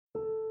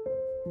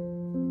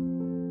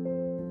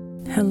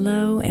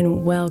Hello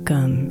and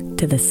welcome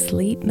to the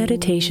Sleep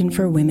Meditation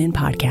for Women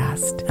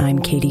podcast. I'm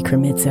Katie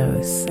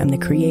Kremitzos. I'm the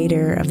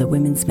creator of the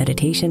Women's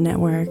Meditation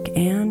Network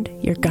and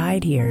your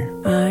guide here.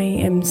 I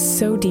am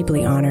so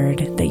deeply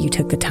honored that you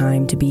took the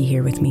time to be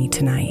here with me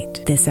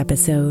tonight. This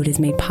episode is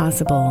made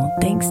possible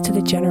thanks to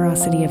the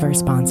generosity of our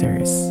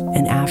sponsors.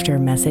 And after a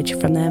message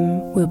from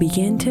them, we'll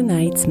begin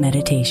tonight's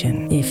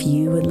meditation. If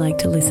you would like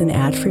to listen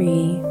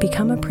ad-free,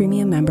 become a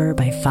premium member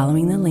by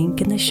following the link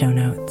in the show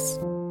notes.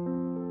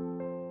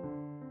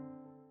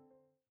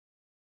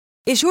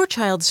 Is your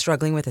child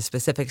struggling with a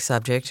specific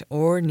subject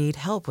or need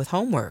help with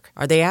homework?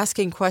 Are they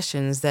asking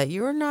questions that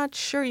you're not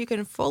sure you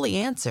can fully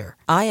answer?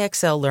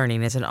 IXL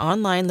Learning is an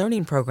online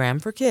learning program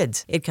for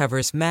kids. It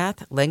covers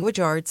math, language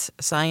arts,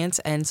 science,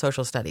 and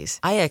social studies.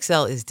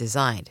 IXL is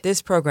designed.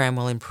 This program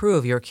will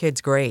improve your kids'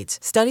 grades.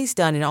 Studies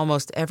done in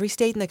almost every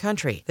state in the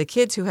country. The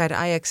kids who had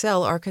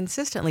IXL are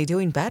consistently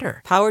doing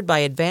better. Powered by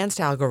advanced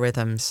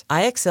algorithms,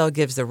 IXL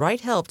gives the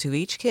right help to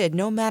each kid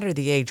no matter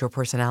the age or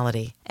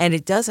personality. And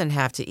it doesn't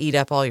have to eat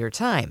up all your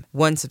time.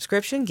 One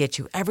subscription gets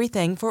you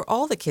everything for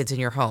all the kids in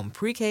your home,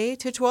 pre-K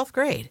to 12th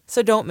grade.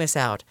 So don't miss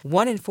out.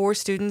 1 in 4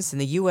 students in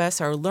the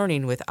U.S. are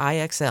learning with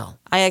IXL.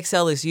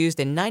 IXL is used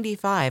in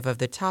 95 of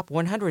the top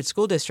 100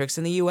 school districts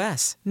in the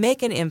U.S.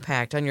 Make an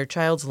impact on your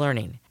child's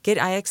learning. Get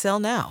IXL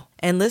now.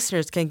 And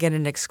listeners can get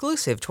an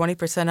exclusive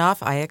 20% off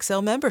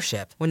IXL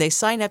membership when they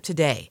sign up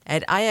today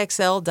at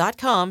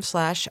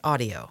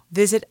IXL.com/audio.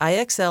 Visit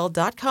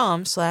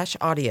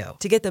IXL.com/audio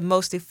to get the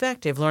most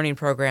effective learning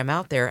program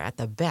out there at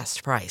the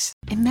best price.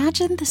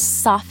 Imagine the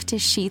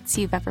softest sheets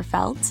you've ever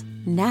felt.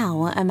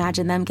 Now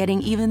imagine them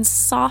getting even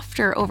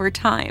softer over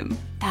time.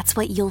 That's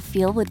what you'll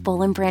feel with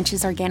Boll &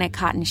 Branch's organic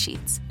cotton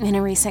sheets. In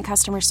a recent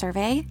customer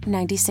survey,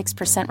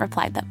 96%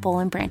 replied that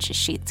Boll & Branch's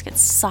sheets get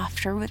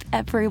softer with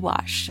every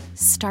wash.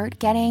 Start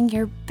getting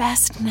your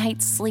best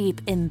night's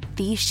sleep in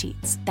these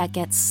sheets that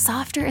get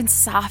softer and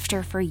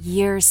softer for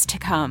years to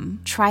come.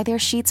 Try their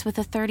sheets with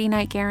a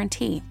 30-night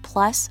guarantee,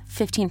 plus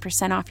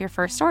 15% off your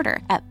first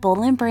order at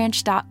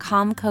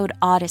bollandbranch.com code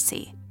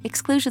Odyssey.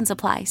 Exclusions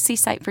apply. See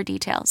site for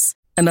details.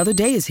 Another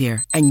day is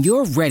here, and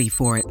you're ready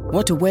for it.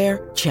 What to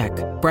wear? Check.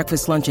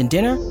 Breakfast, lunch, and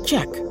dinner?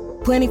 Check.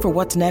 Planning for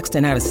what's next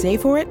and how to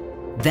save for it?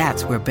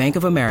 That's where Bank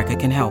of America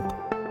can help.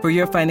 For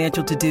your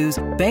financial to-dos,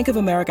 Bank of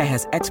America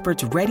has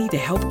experts ready to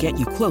help get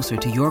you closer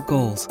to your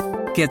goals.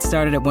 Get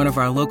started at one of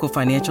our local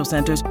financial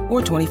centers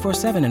or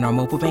 24/7 in our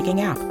mobile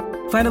banking app.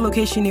 Find a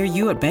location near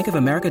you at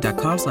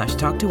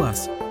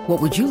bankofamerica.com/talktous. What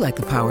would you like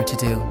the power to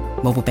do?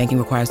 Mobile banking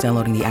requires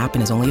downloading the app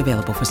and is only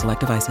available for select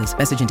devices.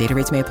 Message and data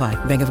rates may apply.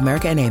 Bank of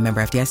America N.A.,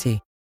 member FDIC.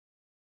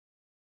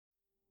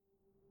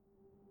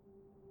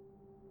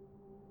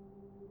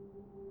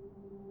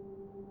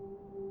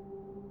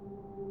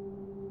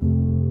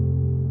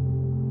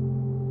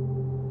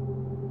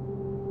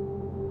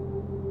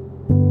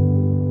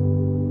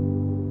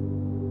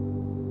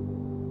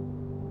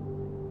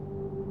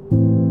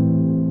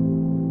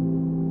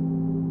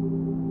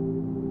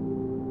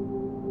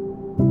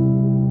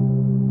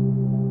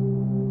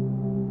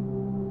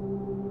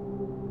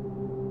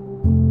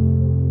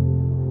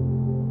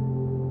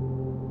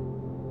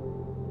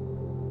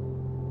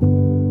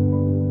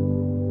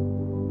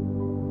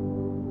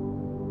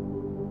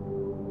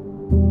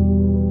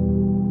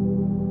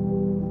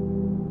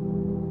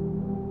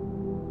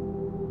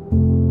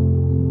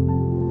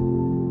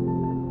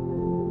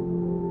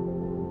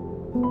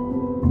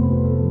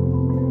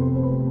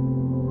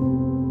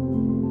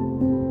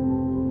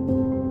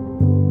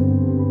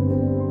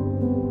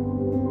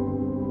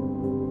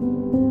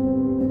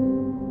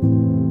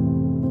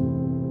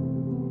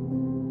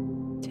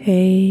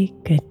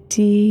 Take a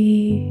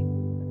deep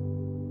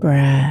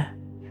breath.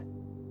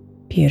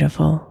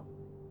 Beautiful.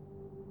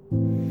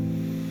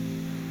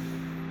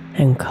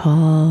 And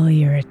call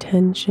your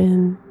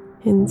attention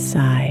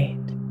inside.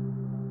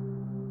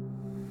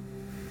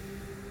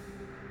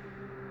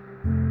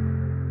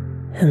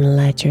 And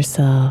let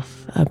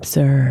yourself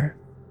observe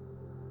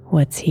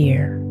what's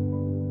here.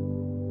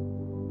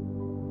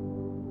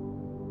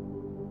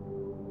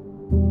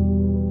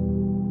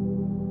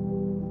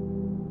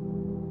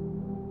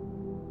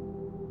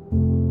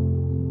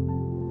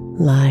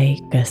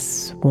 Like a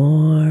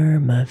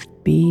swarm of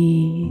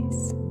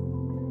bees,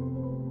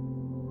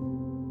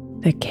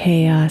 the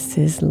chaos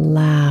is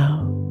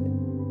loud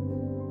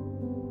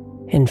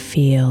and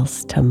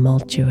feels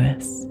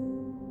tumultuous.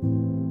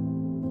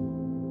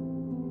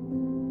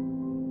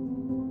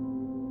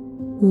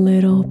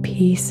 Little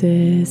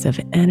pieces of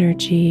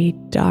energy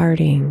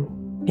darting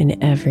in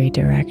every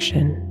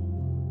direction.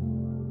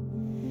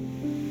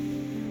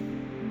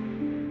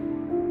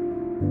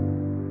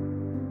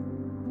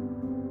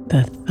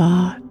 The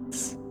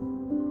thoughts,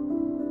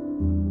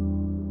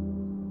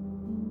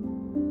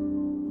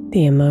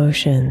 the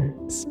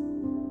emotions,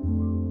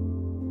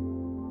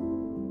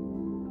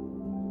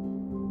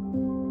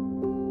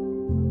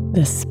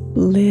 the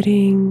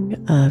splitting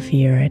of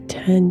your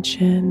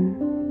attention,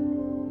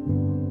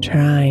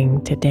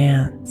 trying to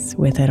dance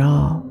with it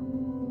all.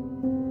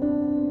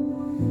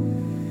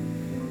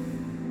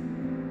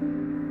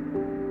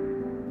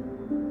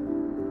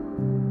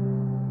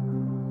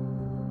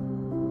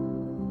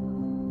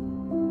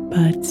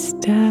 But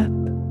step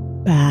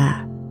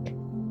back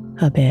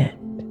a bit,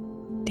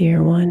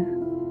 dear one,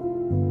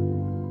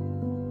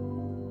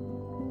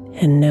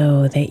 and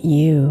know that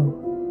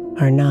you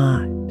are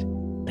not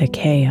the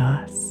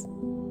chaos.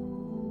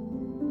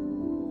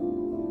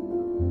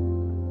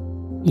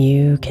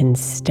 You can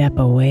step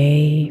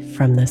away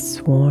from the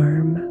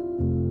swarm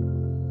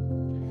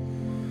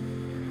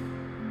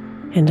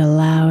and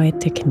allow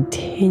it to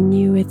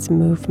continue its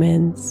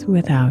movements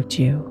without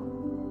you.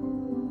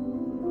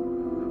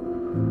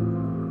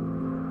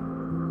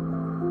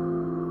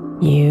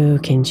 You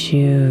can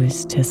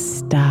choose to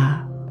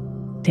stop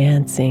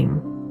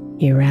dancing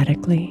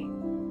erratically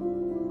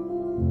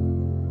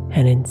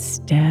and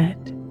instead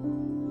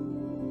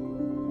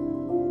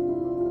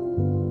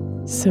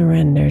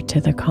surrender to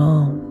the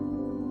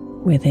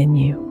calm within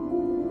you.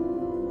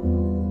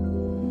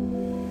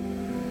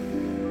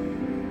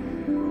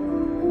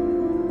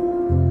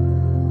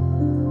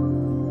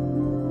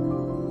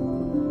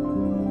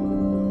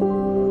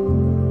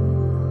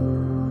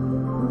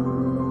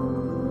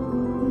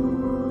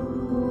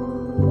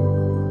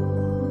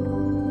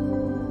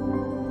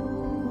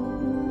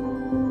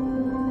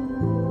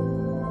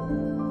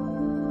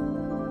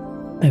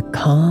 The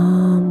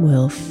calm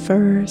will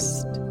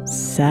first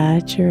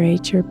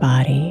saturate your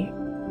body,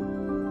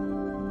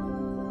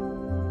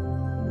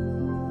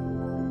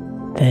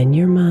 then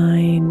your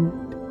mind,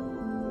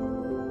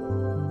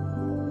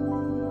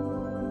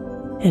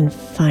 and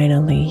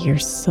finally your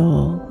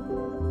soul.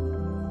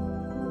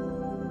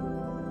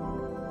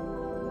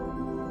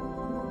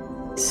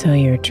 So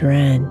you're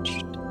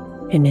drenched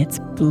in its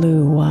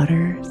blue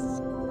waters.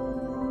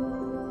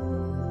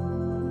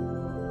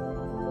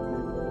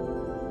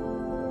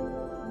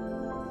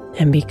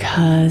 And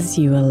because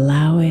you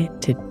allow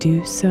it to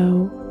do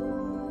so,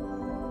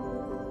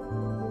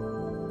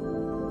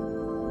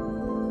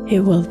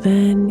 it will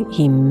then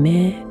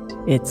emit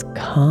its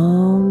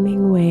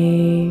calming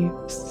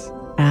waves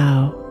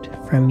out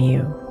from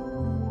you,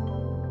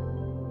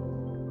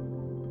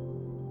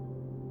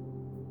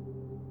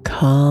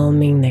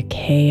 calming the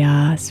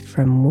chaos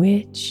from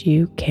which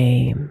you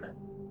came.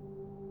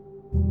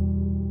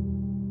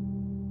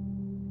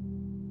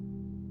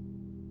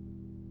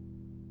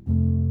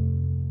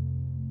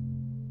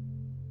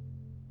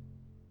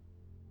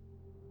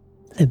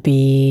 The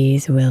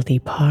bees will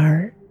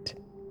depart.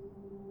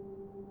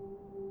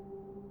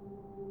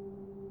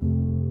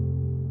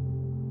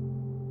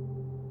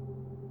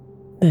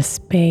 The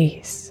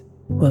space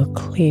will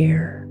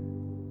clear.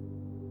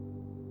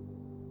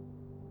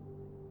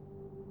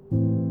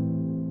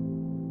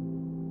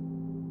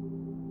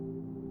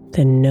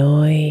 The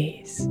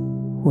noise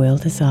will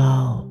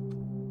dissolve.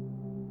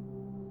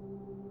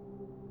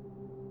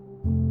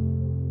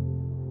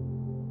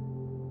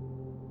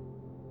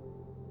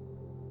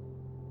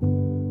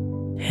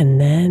 And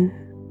then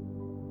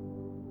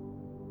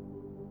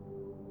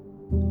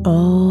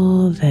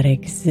all that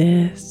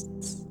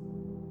exists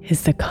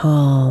is the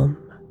calm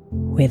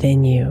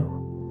within you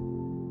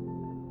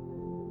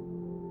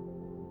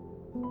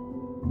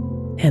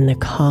and the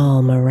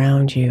calm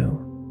around you.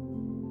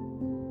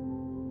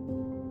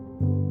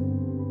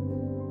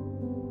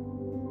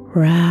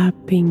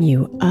 Wrapping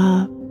you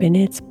up in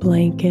its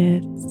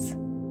blankets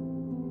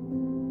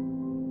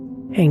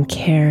and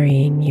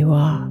carrying you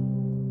off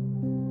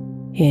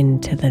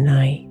into the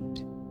night.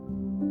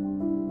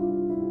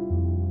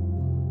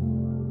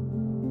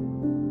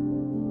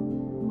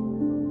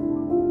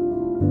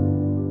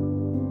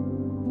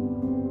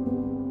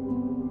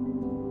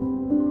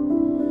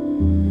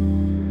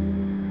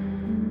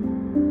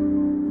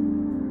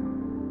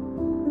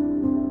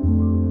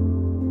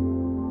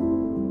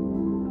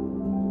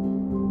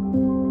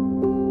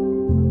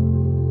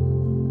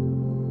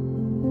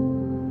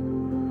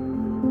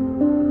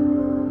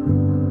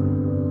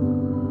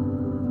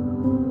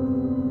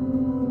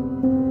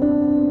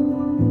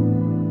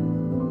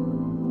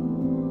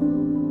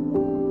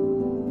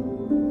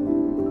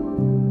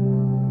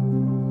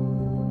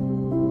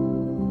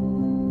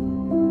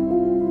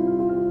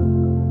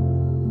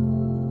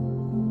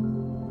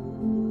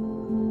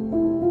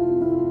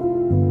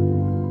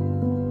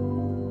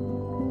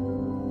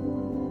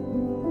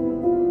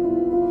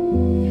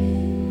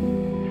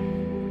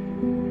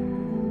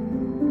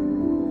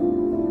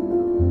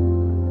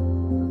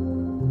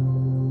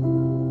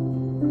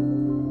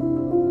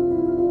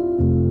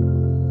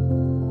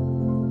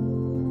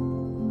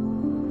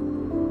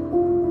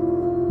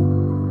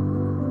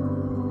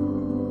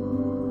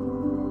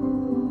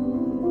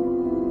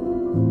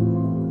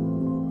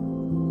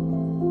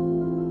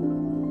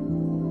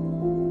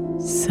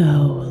 So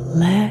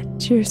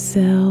let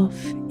yourself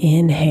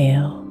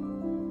inhale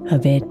a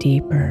bit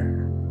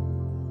deeper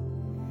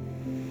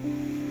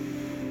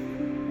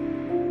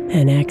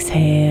and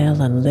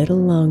exhale a little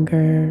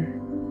longer.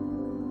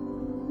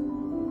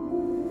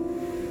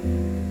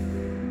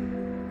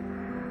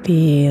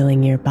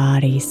 Feeling your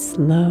body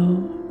slow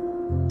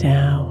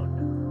down.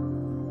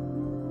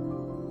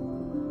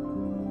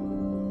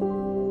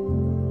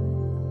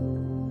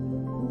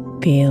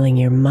 Feeling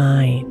your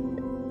mind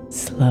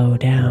slow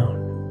down.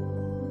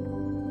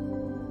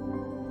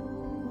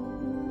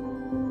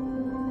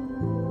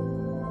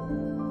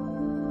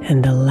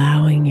 and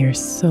allowing your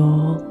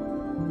soul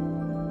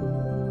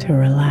to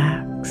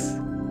relax.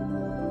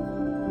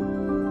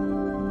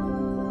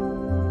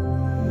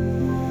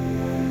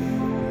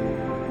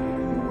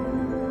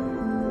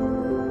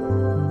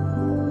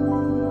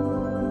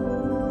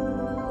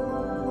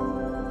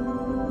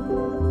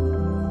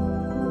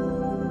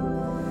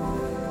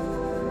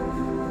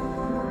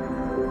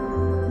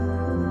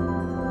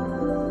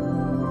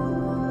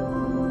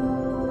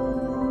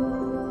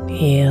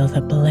 Feel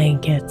the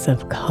blankets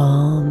of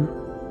calm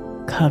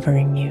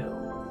covering you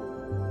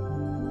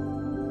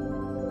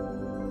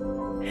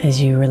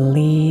as you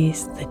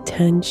release the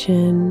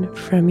tension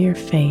from your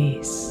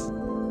face.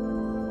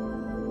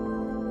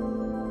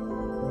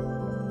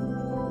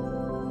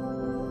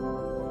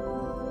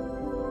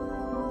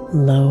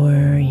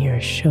 Lower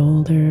your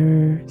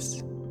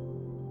shoulders.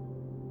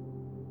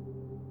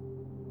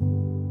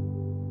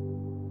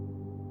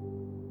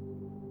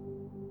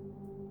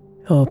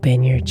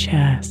 Open your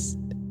chest.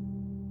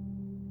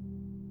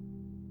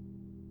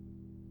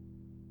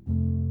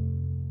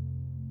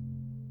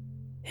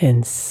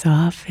 And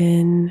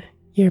soften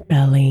your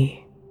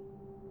belly.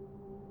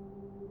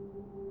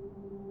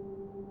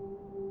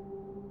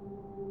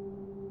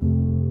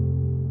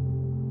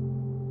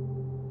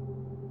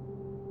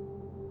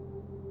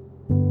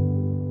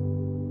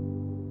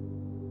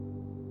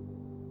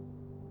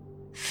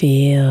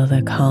 Feel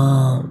the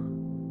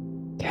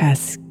calm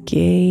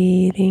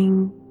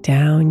cascading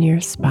down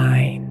your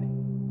spine.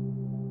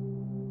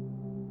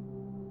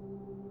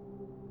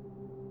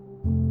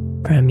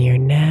 From your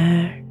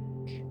neck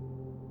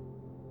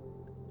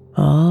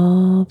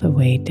all the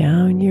way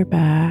down your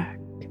back,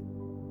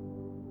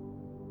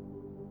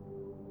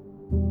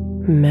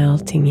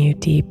 melting you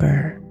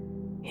deeper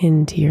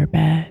into your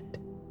bed.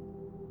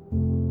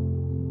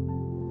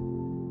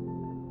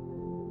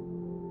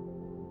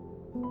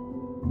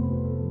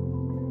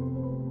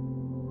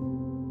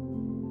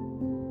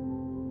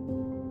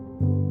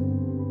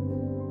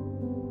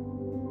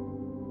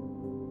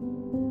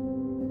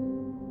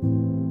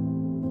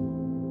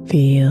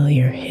 Feel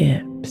your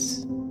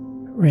hips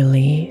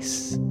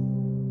release.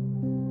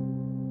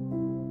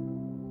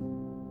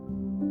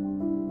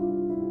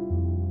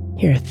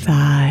 Your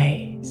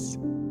thighs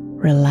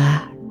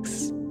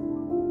relax.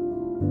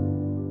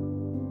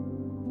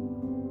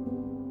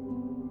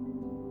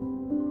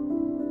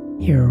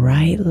 Your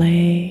right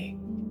leg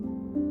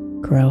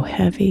grow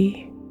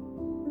heavy.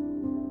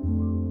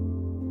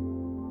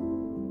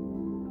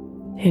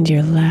 And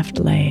your left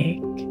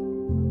leg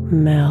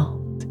melt.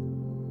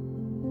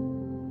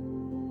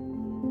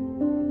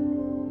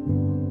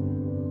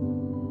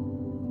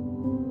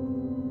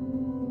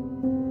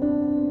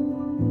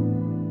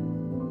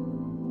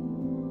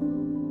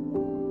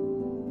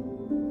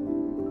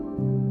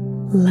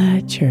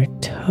 Let your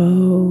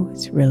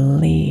toes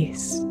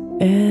release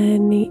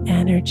any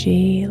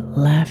energy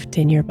left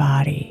in your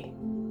body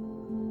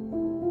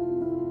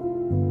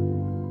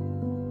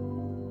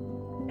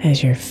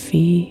as your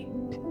feet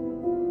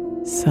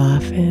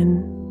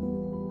soften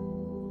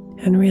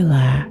and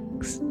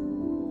relax.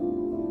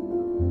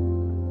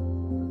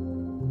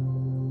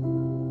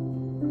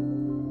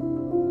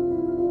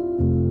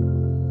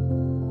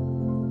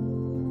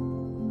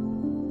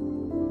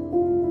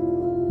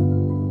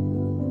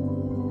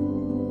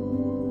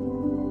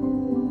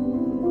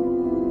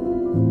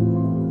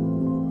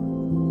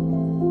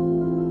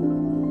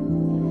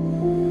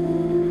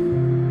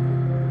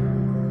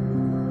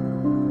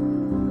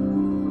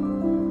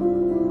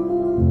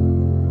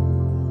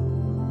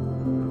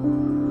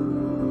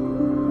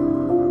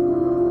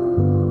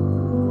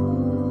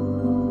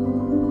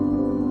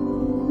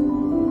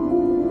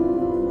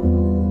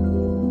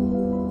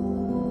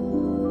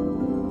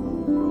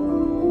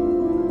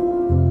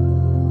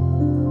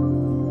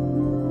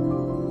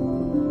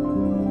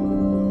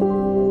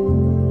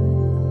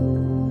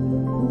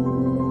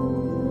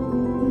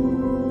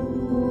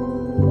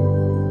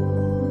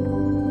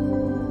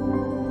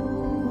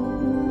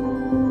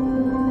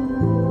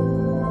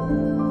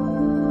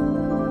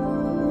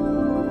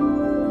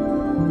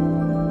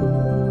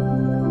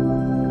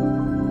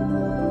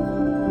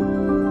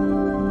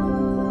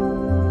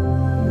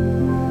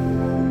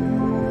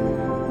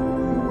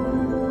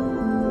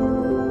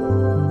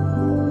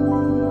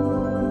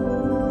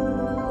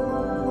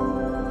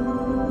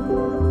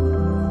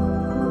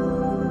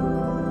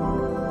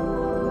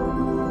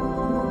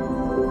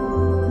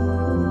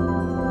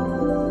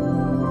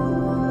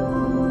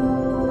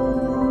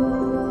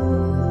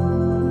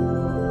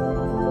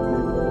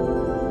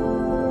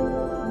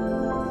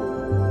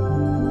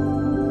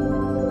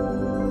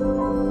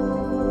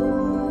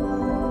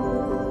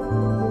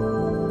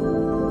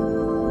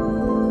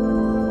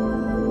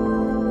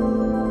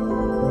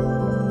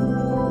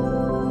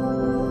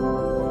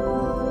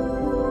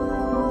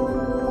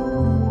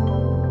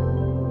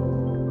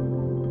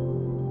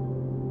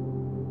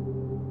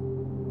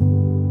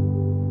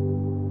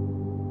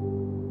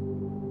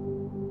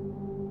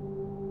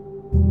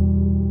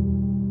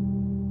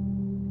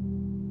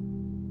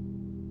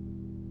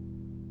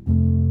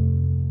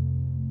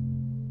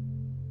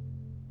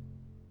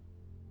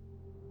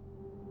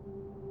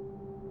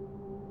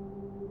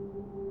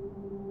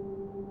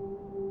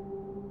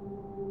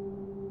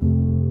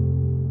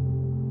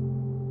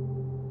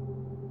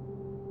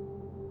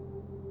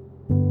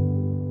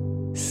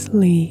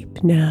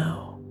 sleep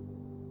now.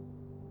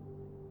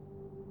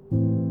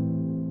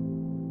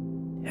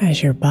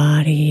 As your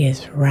body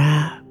is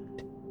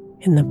wrapped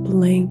in the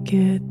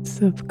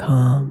blankets of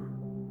calm.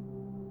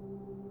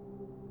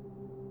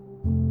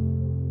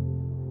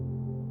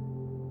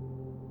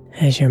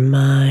 As your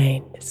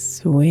mind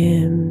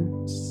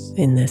swims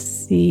in the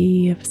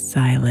sea of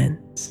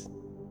silence.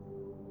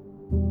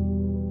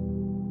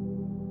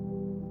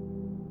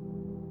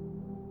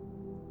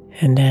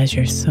 And as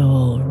your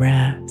soul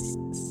rests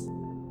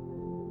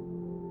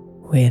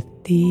with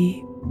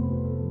deep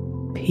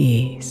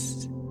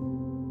peace.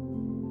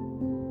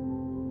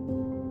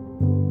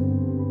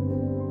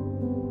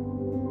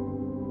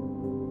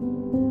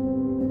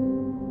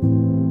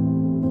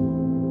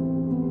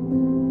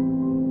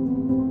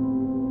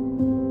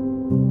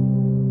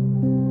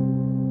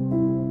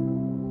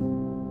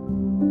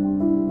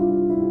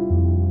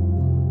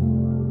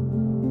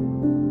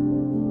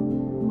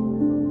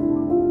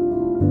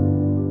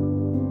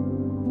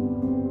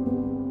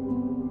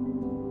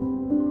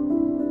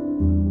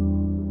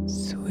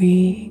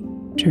 Sweet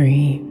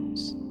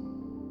dreams,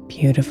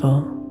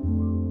 beautiful.